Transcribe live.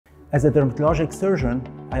As a dermatologic surgeon,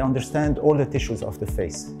 I understand all the tissues of the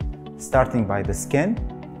face, starting by the skin,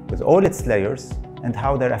 with all its layers, and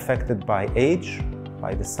how they're affected by age,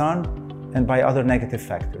 by the sun, and by other negative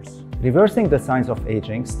factors. Reversing the signs of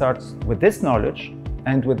aging starts with this knowledge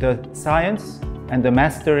and with the science and the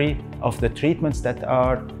mastery of the treatments that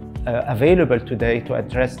are available today to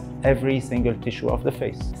address every single tissue of the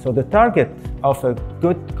face. So the target of a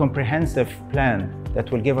good comprehensive plan that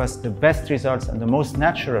will give us the best results and the most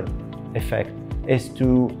natural effect is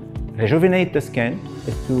to rejuvenate the skin,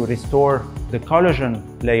 is to restore the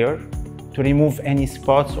collagen layer, to remove any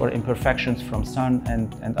spots or imperfections from sun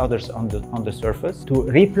and others on the surface, to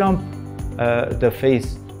replump the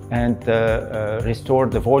face and restore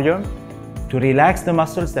the volume, to relax the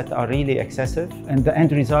muscles that are really excessive, and the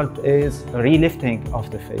end result is a relifting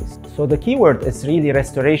of the face. So the key word is really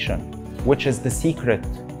restoration, which is the secret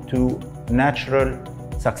to natural,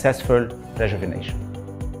 successful rejuvenation.